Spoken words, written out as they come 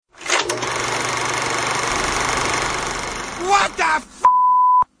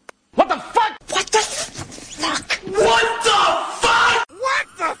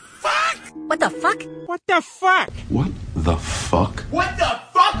fuck? What the fuck? What the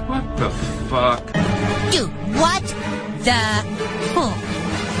fuck? What the fuck? Dude, what the fuck?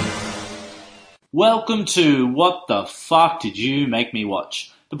 Welcome to What the Fuck Did You Make Me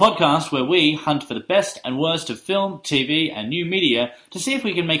Watch? The podcast where we hunt for the best and worst of film, TV and new media to see if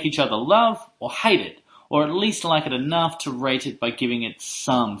we can make each other love or hate it, or at least like it enough to rate it by giving it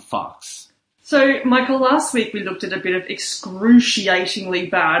some fucks. So, Michael, last week we looked at a bit of excruciatingly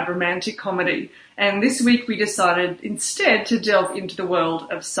bad romantic comedy, and this week we decided instead to delve into the world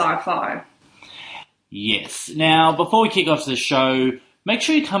of sci-fi. Yes. Now, before we kick off the show, make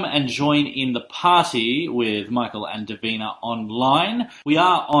sure you come and join in the party with Michael and Davina online. We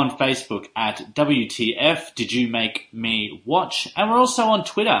are on Facebook at WTF Did You Make Me Watch? And we're also on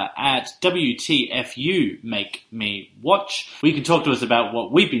Twitter at WTFU Make Me Watch. You can talk to us about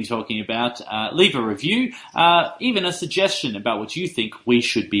what we've been talking about, leave a review, even a suggestion about what you think we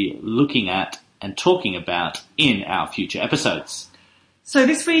should be looking at and talking about in our future episodes. So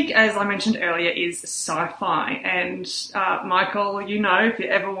this week, as I mentioned earlier, is sci-fi. And Michael, you know, if you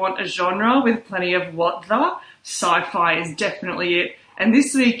ever want a genre with plenty of what the, sci-fi is definitely it. And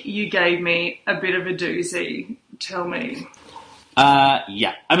this week you gave me a bit of a doozy. Tell me.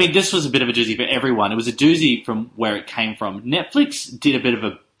 Yeah. I mean, this was a bit of a doozy for everyone. It was a doozy from where it came from. Netflix did a bit of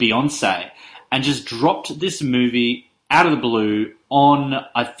a Beyonce and just dropped this movie out of the blue on,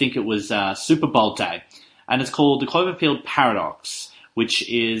 I think it was Super Bowl day. And it's called The Cloverfield Paradox, which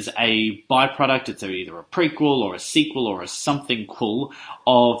is a byproduct. It's either a prequel or a sequel or a something cool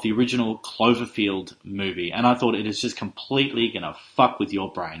of the original Cloverfield movie. And I thought it is just completely going to fuck with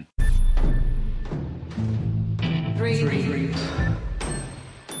your brain. Three.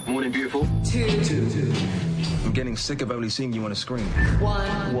 Morning, beautiful. Two. I'm getting sick of only seeing you on a screen.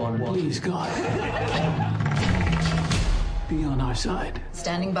 One. Please, God. Be on our side.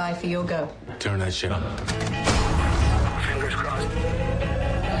 Standing by for your go. Turn that shit on. Fingers crossed. What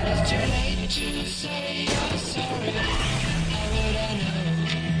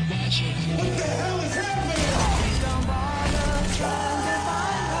the hell is happening?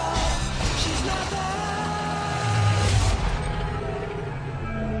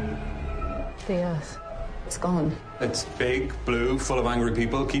 The Earth. It's gone. It's big, blue, full of angry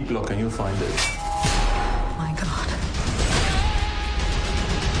people. Keep looking, you'll find it. My God.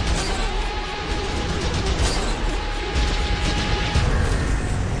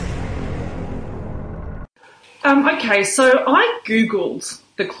 Okay, so I Googled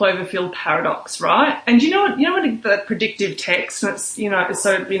the Cloverfield Paradox, right? And you know what the predictive text, and it's, how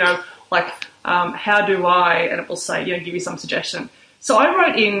do I, and it will say, give you some suggestion. So I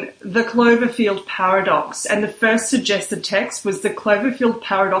wrote in the Cloverfield Paradox, and the first suggested text was the Cloverfield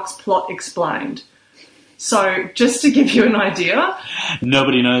Paradox plot explained. So just to give you an idea.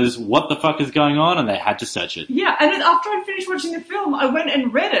 Nobody knows what the fuck is going on and they had to search it. Yeah, and then after I finished watching the film, I went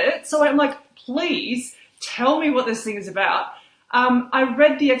and read it. So I'm like, please tell me what this thing is about. I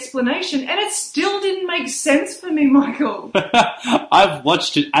read the explanation and it still didn't make sense for me, Michael. I've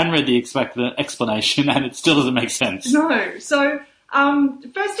watched it and read the explanation and it still doesn't make sense. No. So,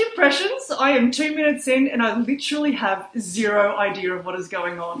 first impressions, I am 2 minutes in and I literally have zero idea of what is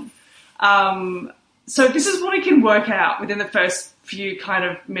going on. So this is what I can work out within the first few kind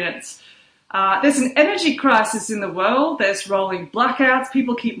of minutes. There's an energy crisis in the world. There's rolling blackouts.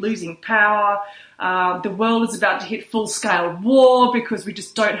 People keep losing power. The world is about to hit full-scale war because we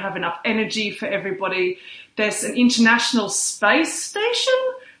just don't have enough energy for everybody. There's an international space station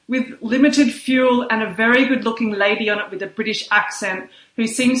with limited fuel and a very good-looking lady on it with a British accent who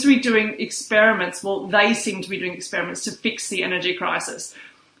seems to be doing experiments. Well, they seem to be doing experiments to fix the energy crisis.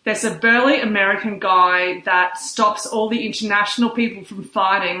 There's a burly American guy that stops all the international people from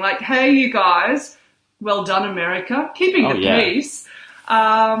fighting. Like, hey, you guys, well done, America, keeping the peace.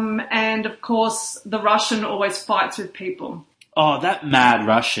 And, of course, the Russian always fights with people. Oh, that mad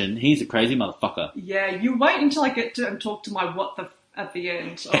Russian. He's a crazy motherfucker. Yeah, you wait until I get to and talk to my what the at the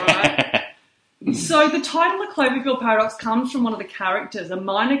end, all right? So the title of Cloverfield Paradox comes from one of the characters, a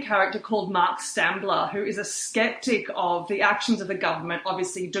minor character called Mark Stambler, who is a skeptic of the actions of the government,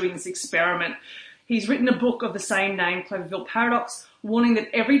 obviously doing this experiment. He's written a book of the same name, Cloverfield Paradox, warning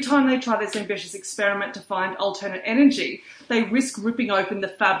that every time they try this ambitious experiment to find alternate energy, they risk ripping open the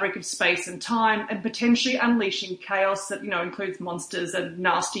fabric of space and time and potentially unleashing chaos that, includes monsters and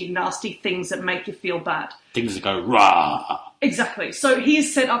nasty, nasty things that make you feel bad. Things that go rah. Exactly. So he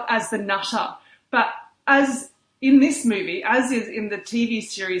is set up as the nutter. But as in this movie, as is in the TV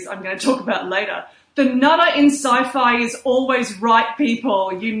series I'm going to talk about later, the nutter in sci-fi is always right,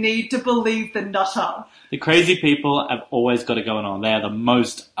 people. You need to believe the nutter. The crazy people have always got it going on. They are the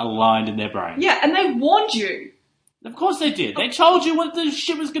most aligned in their brain. Yeah, and they warned you. Of course they did. They told you what the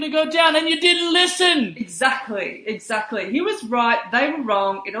shit was going to go down and you didn't listen. Exactly. He was right, they were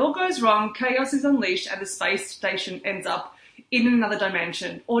wrong, it all goes wrong, chaos is unleashed, and the space station ends up in another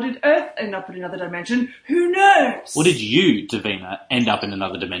dimension. Or did Earth end up in another dimension? Who knows? Or did you, Davina, end up in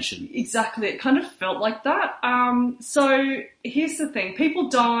another dimension? Exactly. It kind of felt like that. So here's the thing. People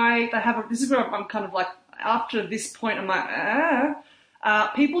die. This is where I'm kind of like, after this point, I'm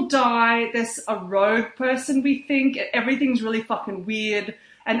like, people die. There's a rogue person, we think. Everything's really fucking weird.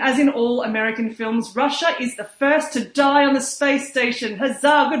 And as in all American films, Russia is the first to die on the space station.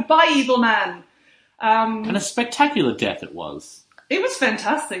 Huzzah! Goodbye, evil man. And a spectacular death it was. It was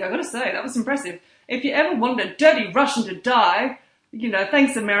fantastic, I gotta say. That was impressive. If you ever wanted a dirty Russian to die,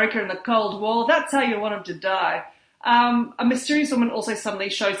 thanks America and the Cold War, that's how you want him to die. A mysterious woman also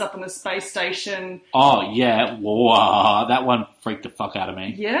suddenly shows up on the space station. Oh, yeah. Whoa, that one freaked the fuck out of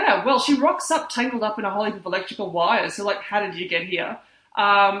me. Yeah, well, she rocks up tangled up in a whole heap of electrical wires. So, how did you get here?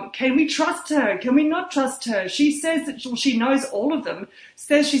 Can we trust her? Can we not trust her? She says that she knows all of them,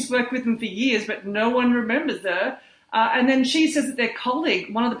 says she's worked with them for years, but no one remembers her. And then she says that their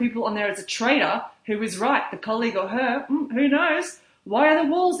colleague, one of the people on there, is a traitor. Who is right, the colleague or her? Who knows? Why are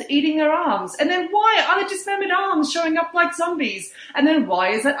the walls eating her arms? And then why are the dismembered arms showing up like zombies? And then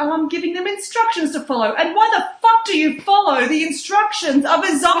why is that arm giving them instructions to follow? And why the fuck do you follow the instructions of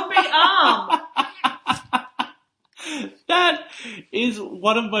a zombie arm? That is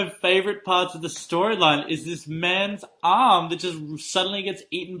one of my favourite parts of the storyline, is this man's arm that just suddenly gets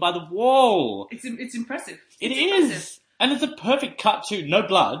eaten by the wall. It's impressive. It is. And it's a perfect cut too. No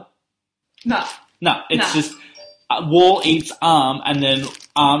blood. No, it's just wall eats arm and then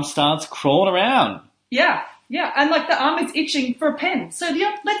arm starts crawling around. Yeah. And the arm is itching for a pen. So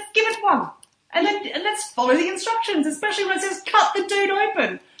let's give it one. And let's follow the instructions, especially when it says cut the dude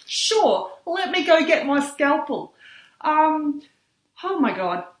open. Sure, let me go get my scalpel. Oh my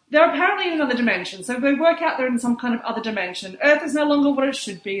god. They're apparently in another dimension, so they work out they're in some kind of other dimension. Earth is no longer what it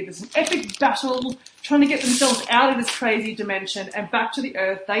should be. There's an epic battle trying to get themselves out of this crazy dimension and back to the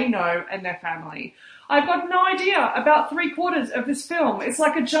Earth they know and their family. I've got no idea about 3/4 of this film. It's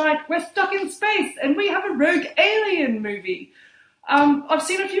like a giant, we're stuck in space and we have a rogue alien movie. I've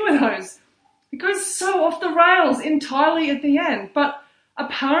seen a few of those. It goes so off the rails entirely at the end, but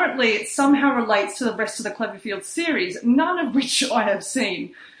apparently it somehow relates to the rest of the Cloverfield series, none of which I have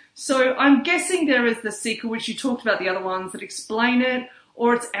seen. So I'm guessing there is the sequel, which you talked about the other ones that explain it,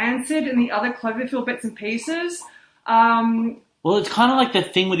 or it's answered in the other Cloverfield bits and pieces. Well, it's kind of like the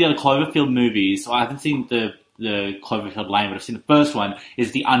thing with the other Cloverfield movies. I haven't seen the Cloverfield Lane, but I've seen the first one,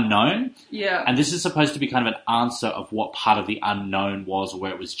 is the unknown. Yeah. And this is supposed to be kind of an answer of what part of the unknown was, or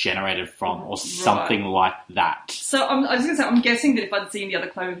where it was generated from, or something like that. So I was going to say, I'm guessing that if I'd seen the other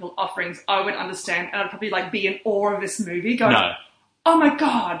Cloverfield offerings, I would understand, and I'd probably be in awe of this movie, going, no. Oh my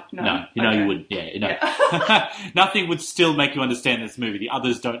god! No, you wouldn't. Yeah. Nothing would still make you understand this movie. The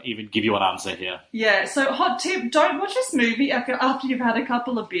others don't even give you an answer here. Yeah, so hot tip, don't watch this movie after you've had a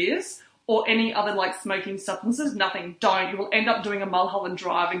couple of beers or any other smoking substances. Nothing. Don't. You will end up doing a Mulholland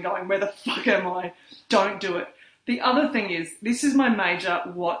Drive and going, where the fuck am I? Don't do it. The other thing is, this is my major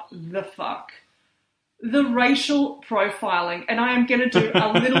what the fuck. The racial profiling, and I am going to do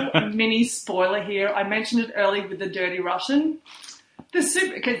a little mini spoiler here. I mentioned it earlier with the Dirty Russian. This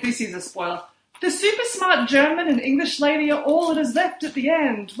is a spoiler. The super smart German and English lady are all that is left at the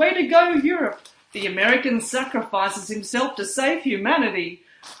end. Way to go, Europe. The American sacrifices himself to save humanity.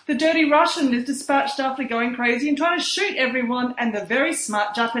 The Dirty Russian is dispatched after going crazy and trying to shoot everyone, and the very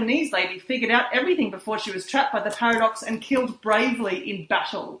smart Japanese lady figured out everything before she was trapped by the paradox and killed bravely in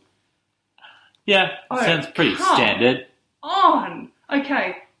battle. Yeah, sounds pretty standard. On.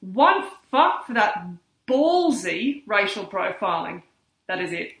 Okay, one fuck for that ballsy racial profiling. That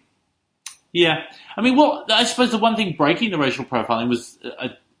is it. Yeah. I mean, I suppose the one thing breaking the racial profiling was,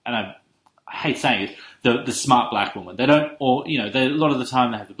 and I hate saying it, the smart black woman. They don't, or, a lot of the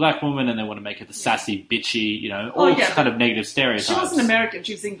time they have the black woman and they want to make her the sassy, bitchy, all kind of negative stereotypes. She wasn't American,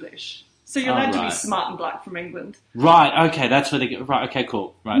 she was English. So you're allowed to be smart and black from England. Right, okay, that's where they get, right, okay,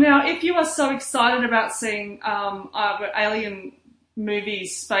 cool. Right. Now, if you are so excited about seeing alien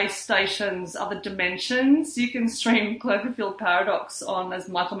movies, space stations, other dimensions, you can stream Cloverfield Paradox on, as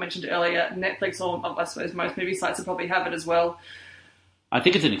Michael mentioned earlier, Netflix, or I suppose most movie sites will probably have it as well. I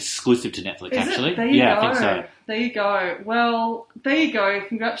think it's an exclusive to Netflix, Is actually. it? There you go. I think so. There you go. Well, there you go.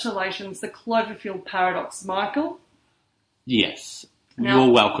 Congratulations. The Cloverfield Paradox, Michael. Yes. Now-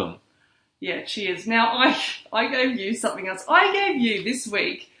 You're welcome. Yeah, cheers. Now, I gave you something else. I gave you this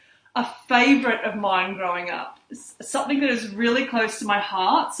week a favourite of mine growing up. Something that is really close to my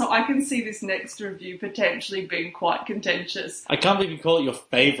heart, so I can see this next review potentially being quite contentious. I can't believe you call it your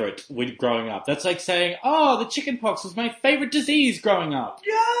favourite when growing up. That's like saying, oh, the chickenpox was my favourite disease growing up.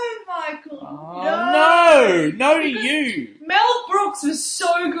 No, Michael. Oh, no to you. Mel Brooks was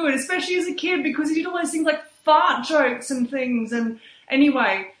so good, especially as a kid, because he did all those things like fart jokes and things. And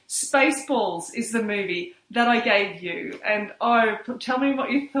anyway, Spaceballz is the movie that I gave you. And tell me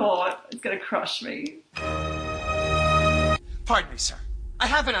what you thought. It's going to crush me. Pardon me, sir. I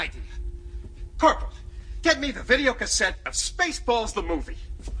have an idea. Corporal, get me the video cassette of Spaceballz the movie.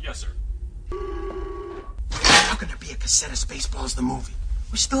 Yes, sir. How can there be a cassette of Spaceballz the movie?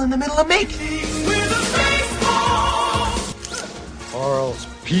 We're still in the middle of making it. Carl's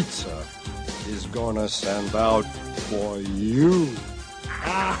Pizza is gonna stand out for you.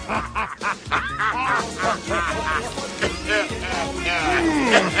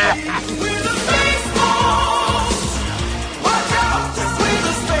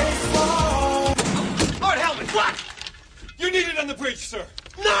 Lord help me! What? You need it on the bridge, sir.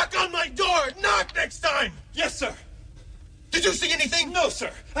 Knock on my door! Knock next time! Yes, sir. Did you see anything? No,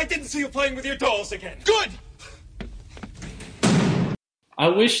 sir. I didn't see you playing with your dolls again. Good! I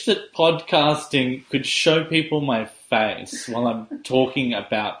wish that podcasting could show people my face while I'm talking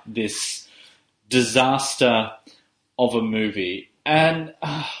about this disaster of a movie. And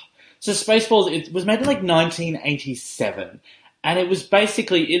so Spaceballz, it was made in like 1987. And it was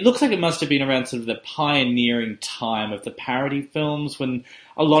basically, it looks like it must have been around sort of the pioneering time of the parody films when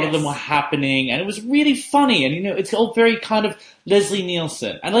a lot of them were happening. And it was really funny. And, you know, it's all very kind of Leslie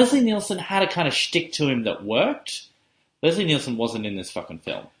Nielsen. And Leslie Nielsen had a kind of shtick to him that worked. Leslie Nielsen wasn't in this fucking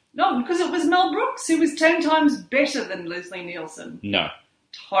film. No, because it was Mel Brooks, who was 10 times better than Leslie Nielsen. No.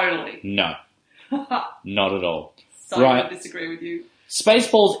 Totally. No. Not at all. Sorry, Right. I disagree with you.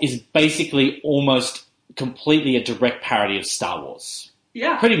 Spaceballs is basically almost completely a direct parody of Star Wars.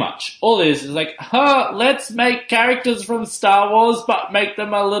 Yeah. Pretty much. All it is like, let's make characters from Star Wars, but make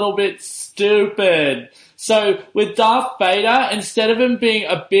them a little bit stupid. So, with Darth Vader, instead of him being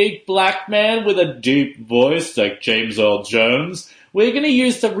a big black man with a deep voice like James Earl Jones, we're going to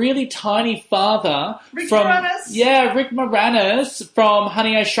use the really tiny father Rick from... Moranis. Yeah, Rick Moranis from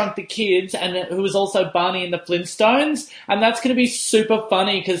Honey, I Shrunk the Kids, and who was also Barney in the Flintstones. And that's going to be super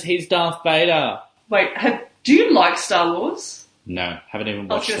funny because he's Darth Vader. Wait, do you like Star Wars? No, haven't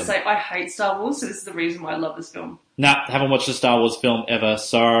even I was watched going them. to say, I hate Star Wars, so this is the reason why I love this film. Nah, haven't watched a Star Wars film ever.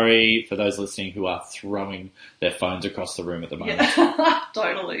 Sorry for those listening who are throwing their phones across the room at the moment. Yeah,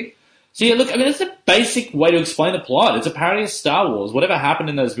 totally. So yeah, look, I mean, it's a basic way to explain the plot. It's a parody of Star Wars. Whatever happened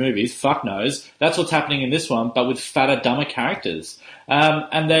in those movies, fuck knows. That's what's happening in this one, but with fatter, dumber characters.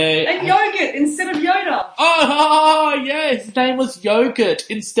 And yogurt instead of Yoda. Oh, yeah, his name was Yogurt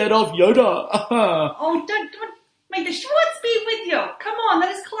instead of Yoda. Oh, don't make the Schwartz be with you. Come on,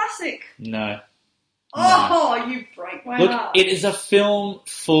 that is classic. No. Oh, you break my Look, heart. it is a film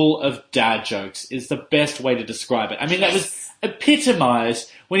full of dad jokes, is the best way to describe it. I mean, that was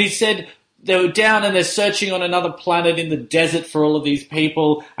epitomised when he said they were down and they're searching on another planet in the desert for all of these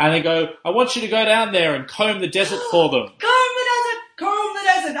people, and they go, I want you to go down there and comb the desert for them. Comb the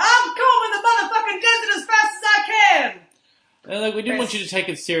desert. I'm combing the motherfucking desert as fast as I can. And they're like, we didn't want you to take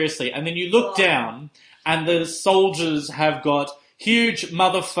it seriously. And then you look down, and the soldiers have got huge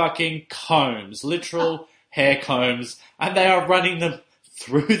motherfucking combs, literal hair combs, and they are running them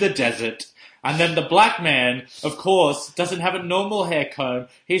through the desert. And then the black man, of course, doesn't have a normal hair comb.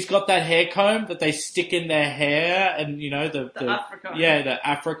 He's got that hair comb that they stick in their hair, and you know the Afro-comb. Yeah, the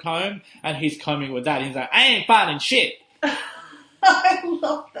Afro comb, and he's combing with that. He's like, I ain't finding shit. I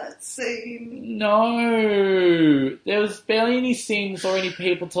love that scene. No, there was barely any scenes or any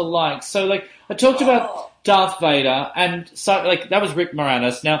people to like. So, like, I talked about Darth Vader, and so, like, that was Rick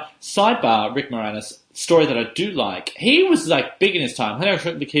Moranis. Now, sidebar, Rick Moranis, story that I do like. He was, like, big in his time. Honey, I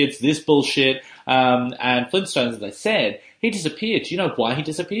Shrunk the Kids, this bullshit, and Flintstones, as I said. He disappeared. Do you know why he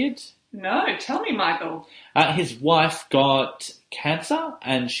disappeared? No, tell me, Michael. His wife got cancer,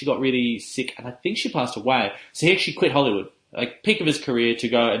 and she got really sick, and I think she passed away. So he actually quit Hollywood. Like, peak of his career to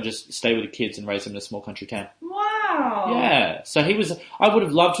go and just stay with the kids and raise them in a small country town. Wow. Yeah. So he was, I would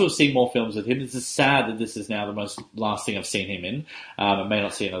have loved to have seen more films with him. It's just sad that this is now the last thing I've seen him in. I may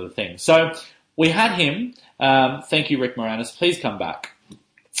not see another thing. So we had him. Thank you, Rick Moranis. Please come back.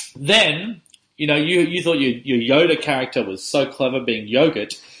 Then, You know, you thought your Yoda character was so clever being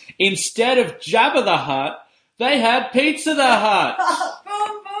yogurt. Instead of Jabba the Hutt, they had Pizza the Hutt.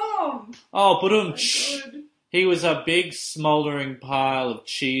 Boom, boom. Oh, but So good. he was a big smouldering pile of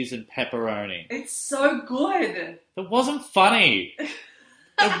cheese and pepperoni. It's so good. It wasn't funny.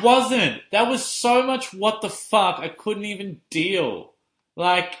 It wasn't. That was so much what the fuck. I couldn't even deal.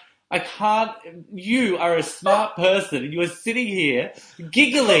 Like, I can't... You are a smart person and you are sitting here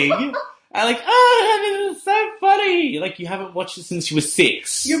giggling and like, oh, this is so funny. Like, you haven't watched it since you were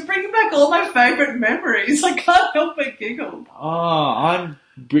 6. You're bringing back all my favourite memories. I can't help but giggle. Oh, I'm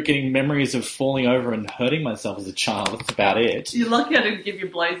getting memories of falling over and hurting myself as a child. That's about it. You're lucky I didn't give you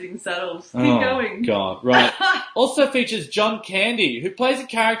Blazing Saddles. Keep Oh, going. God, right. Also features John Candy, who plays a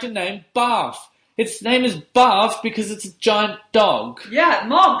character named Barf. Its name is Barf because it's a giant dog. Yeah,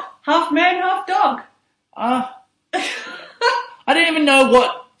 Mog. Half man, half dog. I didn't even know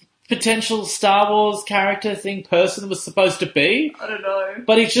what potential Star Wars character thing person was supposed to be. I don't know.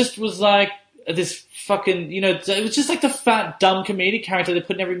 But he just was like this fucking, you know, it was just like the fat, dumb comedic character they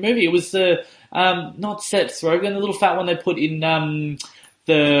put in every movie. It was the, not Seth Rogen, the little fat one they put in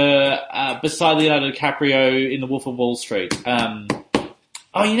beside Leonardo DiCaprio in The Wolf of Wall Street.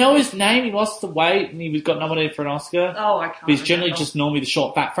 Oh, you know his name? He lost the weight and he got nominated for an Oscar. Oh, I can't But he's generally remember. just normally the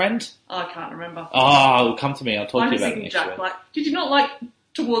short, fat friend. Oh, I can't remember. Oh, it'll come to me. I'll talk I'm to you just about it thinking next Jack year. Black. Did you not like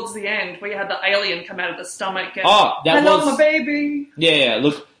towards the end where you had the alien come out of the stomach and Oh, that hello, was... my baby? Yeah,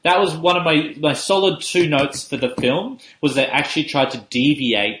 look, that was one of my solid 2 notes for the film, was they actually tried to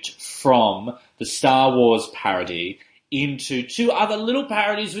deviate from the Star Wars parody into 2 other little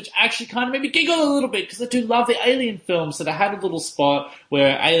parodies which actually kind of made me giggle a little bit because I do love the Alien films. So they had a little spot where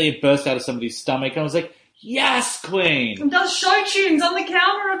an alien burst out of somebody's stomach and I was like, yes, Queen! And does show tunes on the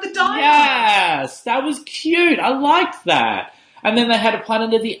counter of the diner. Yes! That was cute. I liked that. And then they had a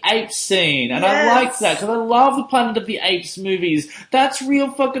Planet of the Apes scene, and I liked that because I love the Planet of the Apes movies. That's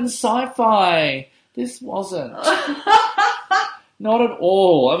real fucking sci-fi. This wasn't. Not at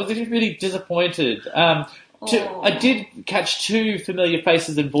all. I was really disappointed. I did catch 2 familiar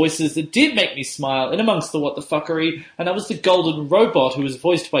faces and voices that did make me smile in amongst the what the fuckery, and that was the golden robot who was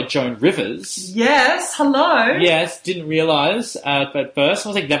voiced by Joan Rivers. Yes, hello. Yes, didn't realise at first. I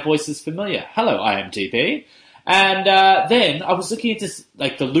was like, that voice is familiar. Hello, IMDb. And then I was looking into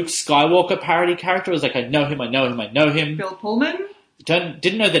like the Luke Skywalker parody character. I was like, I know him. Bill Pullman.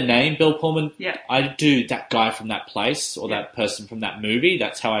 Didn't know the name, Bill Pullman. Yeah. I do that guy from that place or that person from that movie.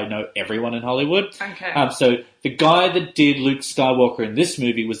 That's how I know everyone in Hollywood. Okay. So the guy that did Luke Skywalker in this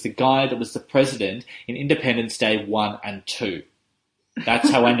movie was the guy that was the president in Independence Day 1 and 2.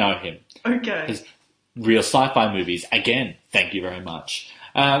 That's how I know him. Okay. His real sci-fi movies. Again, thank you very much.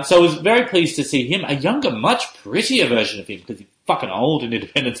 So I was very pleased to see him, a younger, much prettier version of him, because he's fucking old in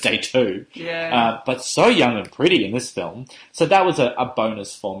Independence Day 2. Yeah. But so young and pretty in this film. So that was a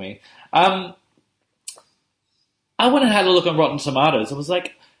bonus for me. I went and had a look on Rotten Tomatoes. I was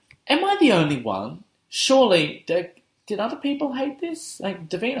like, am I the only one? Surely, did other people hate this? Like,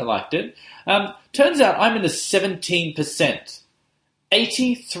 Davina liked it. Turns out I'm in the 17%.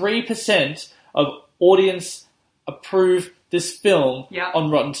 83% of audience approve this film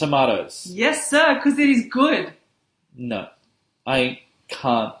on Rotten Tomatoes. Yes, sir, because it is good. No, I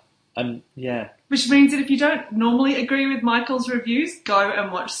can't. Which means that if you don't normally agree with Michael's reviews, go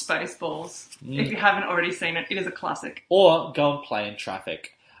and watch Spaceballz. If you haven't already seen it, it is a classic. Or go and play in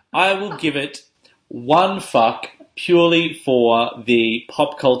traffic. I will give it 1 fuck purely for the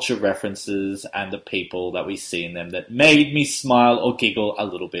pop culture references and the people that we see in them that made me smile or giggle a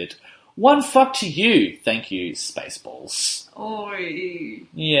little bit. 1 fuck to you. Thank you, Spaceballz. Oi.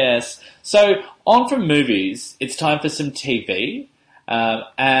 Yes. So, on from movies, it's time for some TV.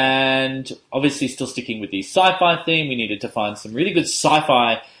 And obviously still sticking with the sci-fi theme, we needed to find some really good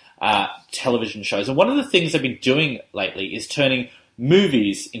sci-fi television shows. And one of the things I've been doing lately is turning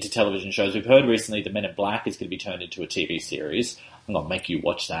movies into television shows. We've heard recently that Men in Black is going to be turned into a TV series. I'm going to make you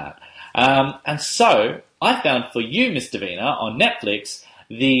watch that. And so, I found for you, Miss Davina, on Netflix,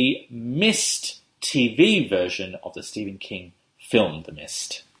 the Mist TV version of the Stephen King film, The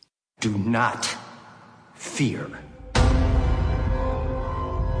Mist. Do not fear.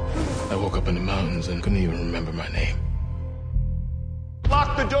 I woke up in the mountains and couldn't even remember my name.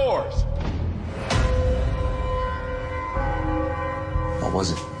 Lock the doors! What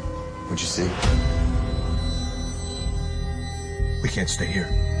was it? What'd you see? We can't stay here.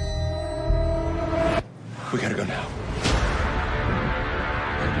 We gotta go now.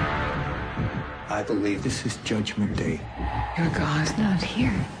 I believe this is Judgment Day. Your God's not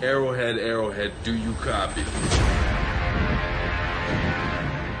here. Arrowhead, do you copy?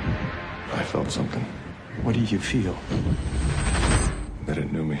 I felt something. What do you feel? That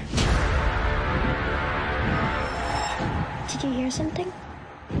it knew me. Did you hear something?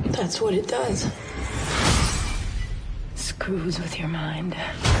 That's what it does. Screws with your mind.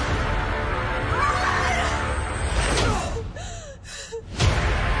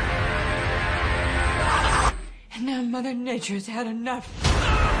 And now Mother Nature's had enough.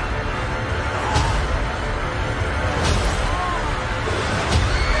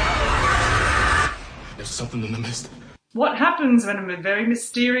 There's something in the mist. What happens when a very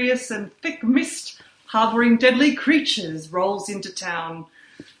mysterious and thick mist harbouring deadly creatures rolls into town?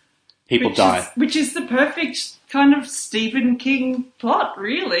 People die. Which is the perfect kind of Stephen King plot,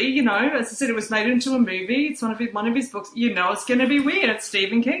 really. You know, as I said, it was made into a movie. It's one of his books. You know it's going to be weird. It's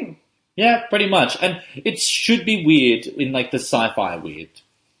Stephen King. Yeah, pretty much. And it should be weird in, like, the sci-fi weird.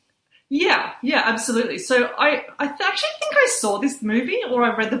 Yeah, absolutely. So I actually think I saw this movie or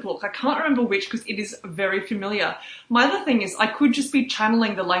I read the book. I can't remember which because it is very familiar. My other thing is I could just be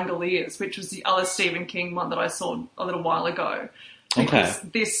channeling The Langoliers, which was the other Stephen King one that I saw a little while ago. Because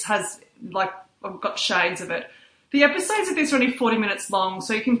this has, like, I've got shades of it. The episodes of this are only 40 minutes long,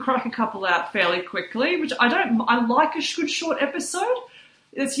 so you can crack a couple out fairly quickly, which I like a good short episode.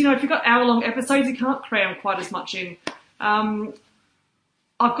 It's, you know, if you've got hour-long episodes, you can't cram quite as much in.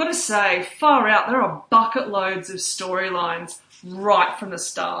 I've got to say, far out, there are bucket loads of storylines right from the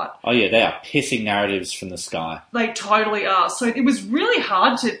start. Oh yeah, they are pissing narratives from the sky. They totally are. So it was really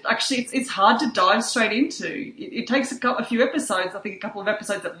hard to, actually, it's hard to dive straight into. It takes a few episodes, I think a couple of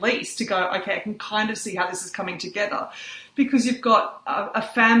episodes at least, to go, okay, I can kind of see how this is coming together. Because you've got a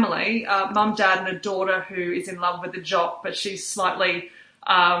family, mum, dad and a daughter who is in love with a jock, but she's slightly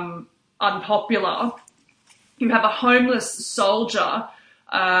unpopular. You have a homeless soldier,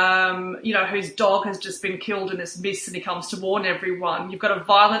 you know, whose dog has just been killed in this mist and he comes to warn everyone. You've got a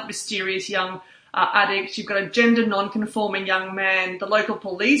violent, mysterious young addict. You've got a gender non-conforming young man, the local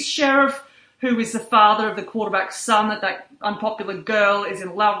police sheriff, who is the father of the quarterback's son that unpopular girl is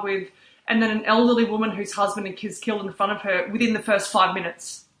in love with, and then an elderly woman whose husband and kids killed in front of her within the first 5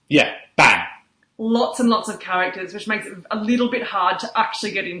 minutes. Yeah, bang. Lots and lots of characters, which makes it a little bit hard to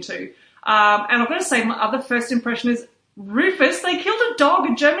actually get into. And I've got to say, my other first impression is Rufus, they killed a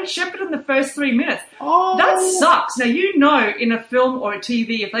dog, a German Shepherd, in the first 3 minutes. Oh. That sucks. Now, you know, in a film or a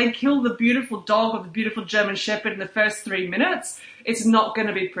TV, if they kill the beautiful dog or the beautiful German Shepherd in the first 3 minutes, it's not going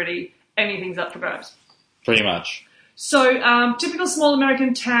to be pretty. Anything's up for grabs. Pretty much. So, typical small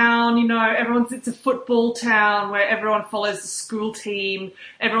American town, you know, it's a football town where everyone follows the school team.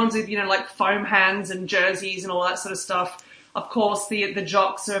 Everyone's with, you know, like foam hands and jerseys and all that sort of stuff. Of course, the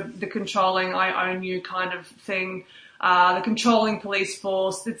jocks are the controlling, I own you kind of thing. The controlling police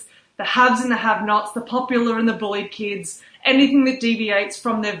force. It's the haves and the have-nots, the popular and the bullied kids. Anything that deviates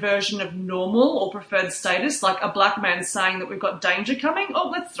from their version of normal or preferred status, like a black man saying that we've got danger coming, oh,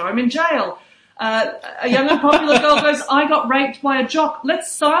 let's throw him in jail. A young and popular girl goes, I got raped by a jock,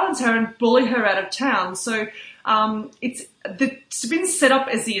 let's silence her and bully her out of town. So it's been set up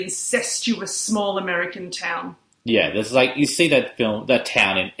as the incestuous small American town. Yeah, there's like, you see that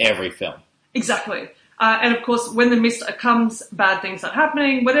town in every film. Exactly. And of course, when the mist comes, bad things start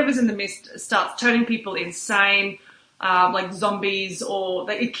happening. Whatever's in the mist starts turning people insane, like zombies, or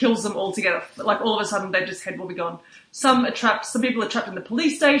it kills them altogether. Like all of a sudden, their just head will be gone. Some people are trapped in the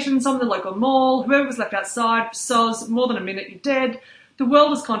police station, some in the local mall. Whoever was left outside, soz, more than a minute, you're dead. The world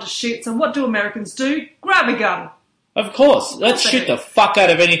has gone to shit, so what do Americans do? Grab a gun. Of course. Let's shoot the fuck out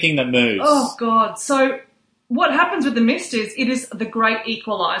of anything that moves. Oh, God. So what happens with the mist is it is the great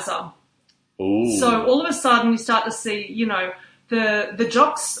equalizer. Ooh. So all of a sudden you start to see, you know, the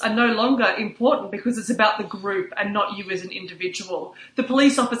jocks are no longer important because it's about the group and not you as an individual. The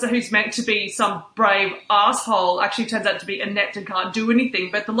police officer who's meant to be some brave asshole actually turns out to be inept and can't do anything.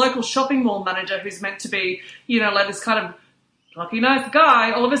 But the local shopping mall manager who's meant to be, you know, like this kind of plucky nice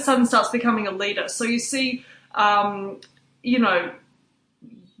guy, all of a sudden starts becoming a leader. So you see, you know,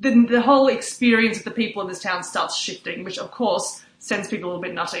 the whole experience of the people in this town starts shifting, which of course sends people a little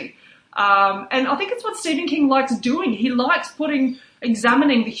bit nutty. And I think it's what Stephen King likes doing. He likes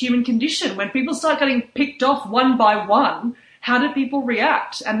examining the human condition. When people start getting picked off one by one, how do people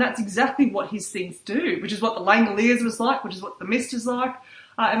react? And that's exactly what his things do, which is what The Langoliers was like, which is what The Mist is like,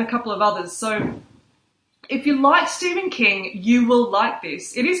 and a couple of others. So if you like Stephen King, you will like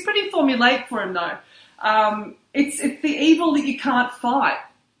this. It is pretty formulaic for him, though. It's the evil that you can't fight.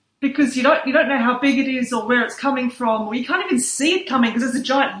 Because you don't know how big it is or where it's coming from, or you can't even see it coming because there's a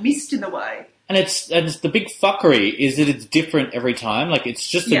giant mist in the way. And it's the big fuckery is that it's different every time. Like, it's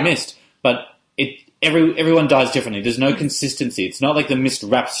just a mist, but everyone dies differently. There's no consistency. It's not like the mist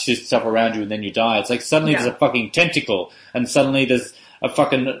wraps stuff around you and then you die. It's like suddenly there's a fucking tentacle and suddenly there's a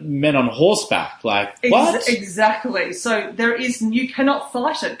fucking men on horseback. Like, what? Exactly. So you cannot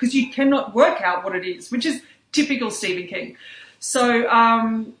fight it because you cannot work out what it is, which is typical Stephen King. So,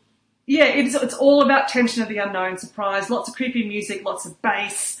 it's all about tension of the unknown, surprise, lots of creepy music, lots of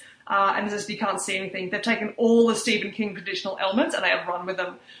bass, and just you can't see anything. They've taken all the Stephen King traditional elements and they have run with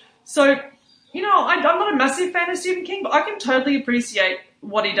them. So, I'm not a massive fan of Stephen King, but I can totally appreciate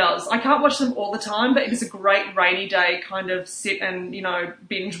what he does. I can't watch them all the time, but it is a great rainy day kind of sit and,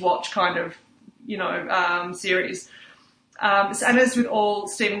 binge watch kind of, series. And as with all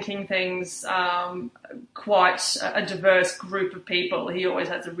Stephen King things, quite a diverse group of people. He always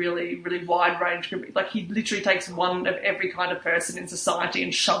has a really, really wide range group. Like, he literally takes one of every kind of person in society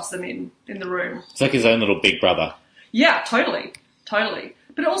and shoves them in the room. It's like his own little big brother. Yeah, totally.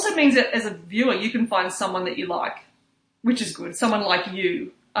 But it also means that as a viewer, you can find someone that you like, which is good. Someone like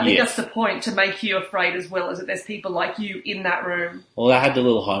you. I think that's the point, to make you afraid as well, is that there's people like you in that room. Well, I had the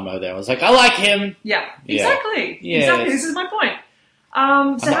little homo there. I was like, I like him. Yeah, exactly. Yeah. Exactly. This is my point.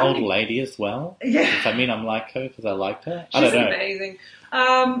 I'm an old lady as well. Yeah. Does that mean I'm like her because I liked her? I don't know. She's amazing.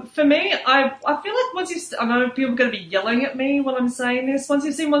 For me, I feel like once I know people are going to be yelling at me when I'm saying this. Once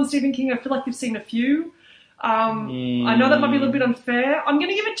you've seen one Stephen King, I feel like you've seen a few. I know that might be a little bit unfair. I'm going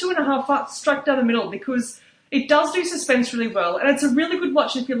to give it 2.5 straight down the middle because it does do suspense really well, and it's a really good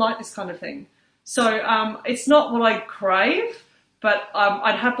watch if you like this kind of thing. So it's not what I crave, but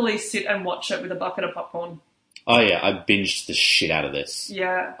I'd happily sit and watch it with a bucket of popcorn. Oh yeah, I binged the shit out of this.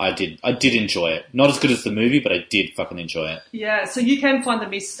 Yeah. I did enjoy it. Not as good as the movie, but I did fucking enjoy it. Yeah, so you can find The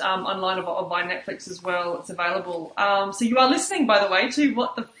Mist online or by Netflix as well. It's available. So you are listening, by the way, to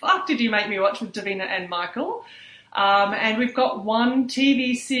What the Fuck Did You Make Me Watch with Davina and Michael. And we've got one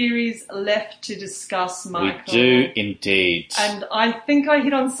TV series left to discuss, Michael. We do indeed. And I think I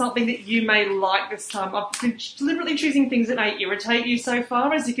hit on something that you may like this time. I've been deliberately choosing things that may irritate you so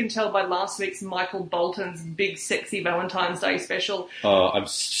far, as you can tell by last week's Michael Bolton's big sexy Valentine's Day special. Oh, I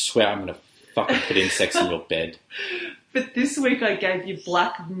swear I'm going to fucking put insects in your bed. But this week I gave you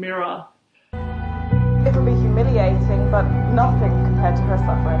Black Mirror. It'll be humiliating, but nothing compared to her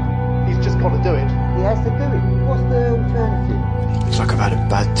suffering. He's just got to do it. He has to do it. What's the alternative? It's like I've had a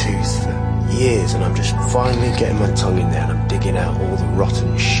bad tooth for years and I'm just finally getting my tongue in there and I'm digging out all the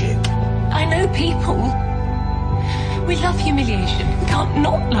rotten shit. I know people. We love humiliation. We can't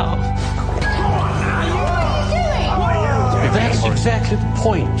not love. That's exactly the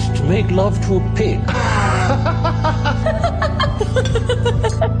point, to make love to a pig.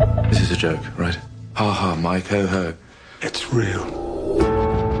 This is a joke, right? Ha ha, Mike, ho ho. It's real.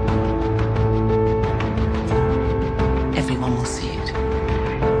 Everyone will see it.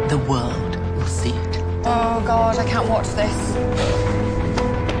 The world will see it. Oh, God, I can't watch this.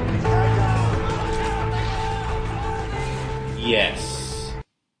 Yes.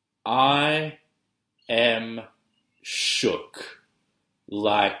 I am shook.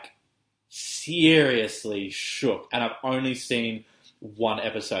 Like, seriously shook. And I've only seen one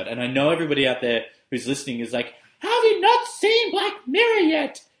episode. And I know everybody out there who's listening is like, have you not seen Black Mirror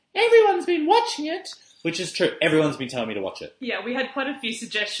yet? Everyone's been watching it. Which is true. Everyone's been telling me to watch it. Yeah, we had quite a few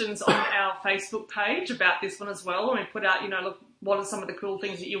suggestions on our Facebook page about this one as well. And we put out, look, what are some of the cool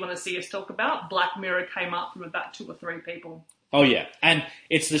things that you want to see us talk about? Black Mirror came up from about 2 or 3 people. Oh, yeah. And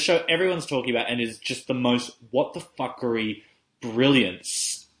it's the show everyone's talking about and is just the most what-the-fuckery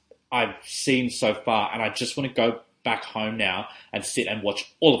brilliance I've seen so far. And I just want to go back home now and sit and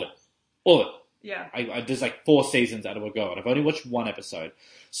watch all of it. All of it. Yeah. There's like 4 seasons out of a go, and I've only watched 1 episode.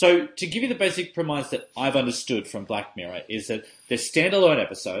 So to give you the basic premise that I've understood from Black Mirror is that they're standalone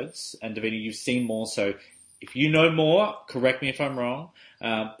episodes, and Davina, you've seen more, so if you know more, correct me if I'm wrong,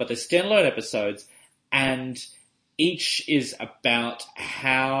 but they're standalone episodes, and each is about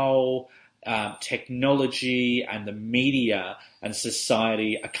how technology and the media and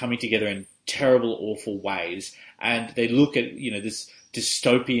society are coming together in terrible, awful ways, and they look at, this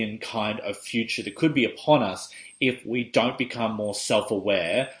dystopian kind of future that could be upon us if we don't become more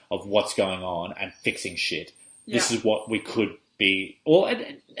self-aware of what's going on and fixing shit. Yeah. This is what we could be,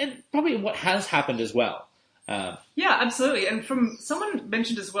 and probably what has happened as well. Yeah, absolutely. And from someone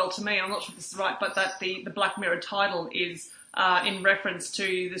mentioned as well to me, I'm not sure if this is right, but that the Black Mirror title is in reference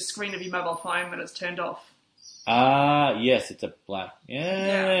to the screen of your mobile phone when it's turned off. Yes, it's a black.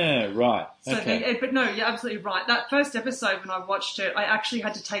 Yeah. Right. So okay. But no, you're absolutely right. That first episode, when I watched it, I actually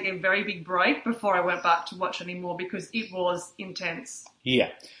had to take a very big break before I went back to watch any more because it was intense.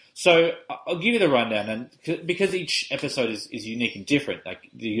 Yeah. So I'll give you the rundown, and because each episode is unique and different, like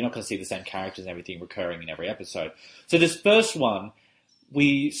you're not going to see the same characters and everything recurring in every episode. So this first one,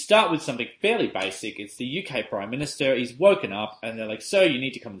 we start with something fairly basic. It's the UK Prime Minister. He's woken up and they're like, so you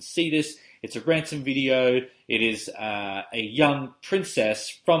need to come and see this. It's a ransom video. It is a young princess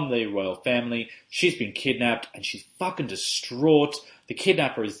from the royal family. She's been kidnapped and she's fucking distraught. The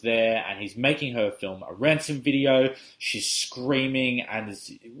kidnapper is there and he's making her film a ransom video. She's screaming and it's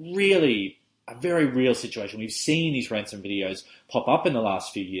really a very real situation. We've seen these ransom videos pop up in the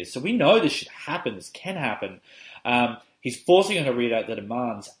last few years. So we know this should happen. This can happen. He's forcing her to read out the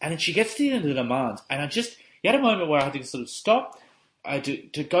demands, and then she gets to the end of the demands, and you had a moment where I had to sort of stop,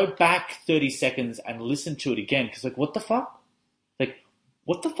 to go back 30 seconds and listen to it again, because like, what the fuck? Like,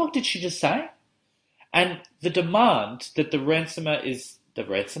 what the fuck did she just say? And the demand that the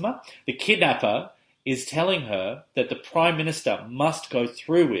kidnapper is telling her that the Prime Minister must go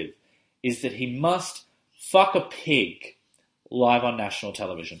through with is that he must fuck a pig live on national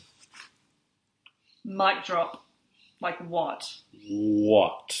television. Mic drop. Like what?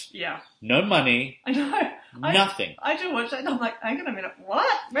 What? Yeah. No money. I know. Nothing. I do watch that and I'm like, hang on a minute,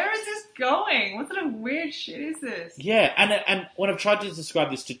 what? Where is this going? What sort of weird shit is this? Yeah, and when I've tried to describe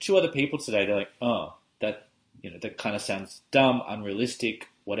this to two other people today, they're like, oh, that kind of sounds dumb, unrealistic,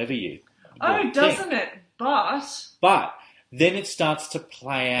 whatever you doesn't it? But then it starts to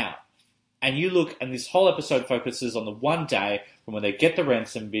play out. And you look, and this whole episode focuses on the one day from when they get the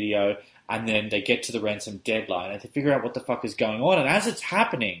ransom video and then they get to the ransom deadline and they figure out what the fuck is going on. And as it's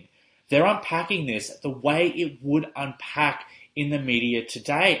happening, they're unpacking this the way it would unpack in the media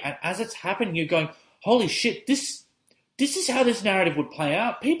today. And as it's happening, you're going, holy shit, this is how this narrative would play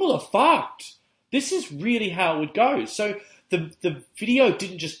out. People are fucked. This is really how it would go. So the video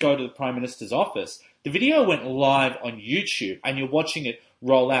didn't just go to the Prime Minister's office. The video went live on YouTube and you're watching it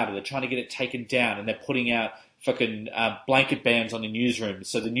roll out and they're trying to get it taken down and they're putting out fucking blanket bans on the newsrooms.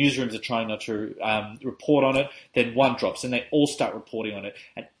 So the newsrooms are trying not to report on it. Then one drops and they all start reporting on it.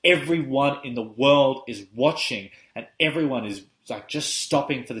 And everyone in the world is watching and everyone is like just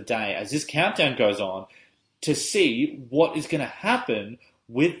stopping for the day as this countdown goes on to see what is going to happen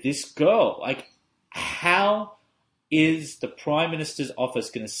with this girl. Like, how is the Prime Minister's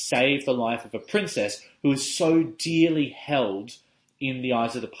office going to save the life of a princess who is so dearly held in the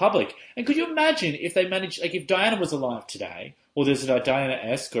eyes of the public? And could you imagine if they managed, like if Diana was alive today, or there's a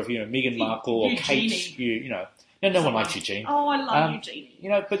Diana-esque, or if, Meghan Markle or Kate, no one likes Eugene. Oh, I love Eugenie.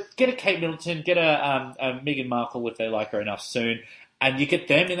 But get a Kate Middleton, get a Meghan Markle if they like her enough soon, and you get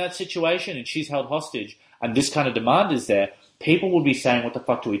them in that situation and she's held hostage and this kind of demand is there, people will be saying, what the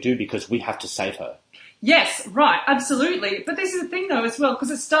fuck do we do because we have to save her? Yes, right, absolutely. But this is the thing, though, as well, because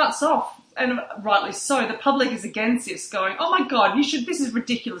it starts off, and rightly so, the public is against this, going, oh my God, this is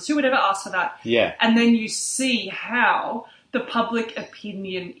ridiculous. Who would ever ask for that? Yeah. And then you see how the public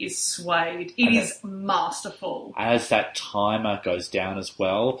opinion is swayed. It is masterful. As that timer goes down as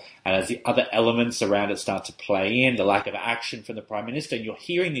well, and as the other elements around it start to play in, the lack of action from the Prime Minister, and you're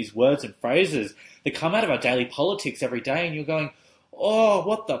hearing these words and phrases that come out of our daily politics every day, and you're going, oh,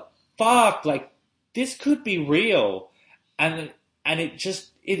 what the fuck? Like, this could be real. And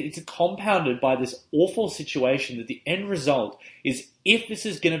it's compounded by this awful situation that the end result is, if this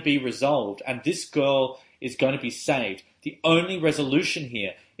is going to be resolved and this girl is going to be saved, the only resolution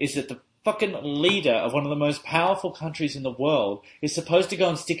here is that the fucking leader of one of the most powerful countries in the world is supposed to go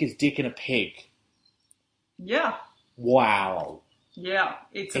and stick his dick in a pig. Yeah. Wow. Yeah,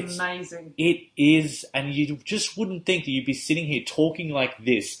 it's amazing. It is, and you just wouldn't think that you'd be sitting here talking like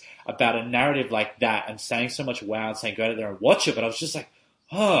this about a narrative like that and saying so much wow and saying go out there and watch it, but I was just like,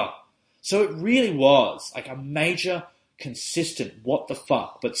 oh. So it really was like a major, consistent what the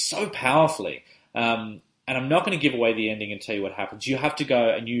fuck, but so powerfully. And I'm not going to give away the ending and tell you what happens. You have to go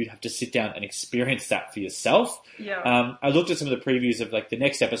and you have to sit down and experience that for yourself. Yeah. I looked at some of the previews of like the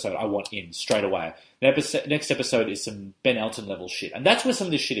next episode. I want in straight away. The next episode is some Ben Elton level shit. And that's where some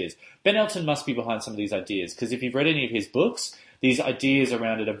of this shit is. Ben Elton must be behind some of these ideas, because if you've read any of his books, these ideas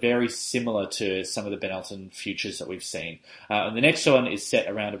around it are very similar to some of the Ben Elton futures that we've seen. And the next one is set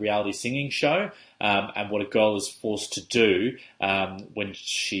around a reality singing show, and what a girl is forced to do when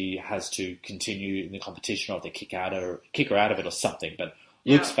she has to continue in the competition, or if they kick her out of it or something. But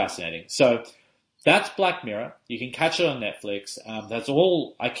looks fascinating. So that's Black Mirror. You can catch it on Netflix. That's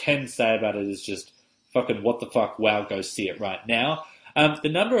all I can say about it, is just fucking what the fuck, wow, go see it right now. The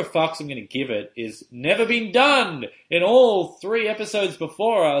number of fucks I'm going to give it is never been done in all 3 episodes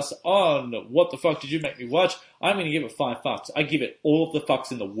before us on What the Fuck Did You Make Me Watch. I'm going to give it 5 fucks. I give it all of the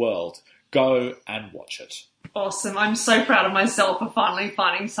fucks in the world. Go and watch it. Awesome. I'm so proud of myself for finally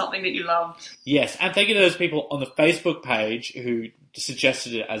finding something that you loved. Yes, and thank you to those people on the Facebook page who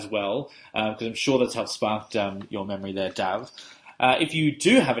suggested it as well, because I'm sure that's how it sparked your memory there, Dav. If you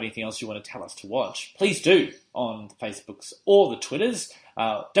do have anything else you want to tell us to watch, please do on the Facebooks or the Twitters.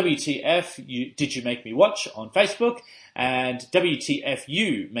 WTF, Did You Make Me Watch on Facebook, and WTF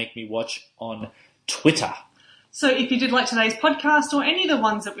You Make Me Watch on Twitter. So if you did like today's podcast or any of the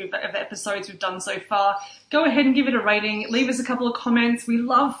ones of the episodes we've done so far, go ahead and give it a rating. Leave us a couple of comments. We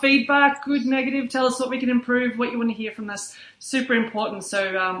love feedback, good, negative. Tell us what we can improve, what you want to hear from us. Super important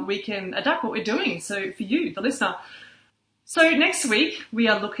so we can adapt what we're doing. So for you, the listener. So next week, we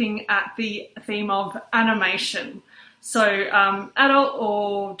are looking at the theme of animation. So adult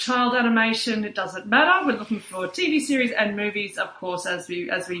or child animation, it doesn't matter. We're looking for TV series and movies, of course, as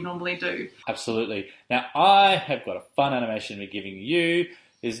we normally do. Absolutely. Now, I have got a fun animation we're giving you.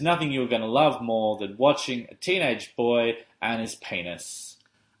 There's nothing you're going to love more than watching a teenage boy and his penis.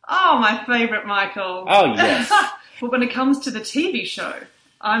 Oh, my favourite, Michael. Oh, yes. But when it comes to the TV show,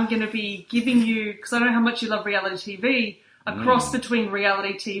 I'm going to be giving you, because I know how much you love reality TV, a cross between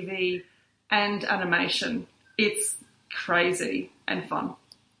reality TV and animation. It's crazy and fun.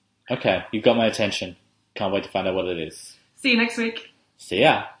 Okay, you've got my attention. Can't wait to find out what it is. See you next week. See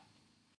ya.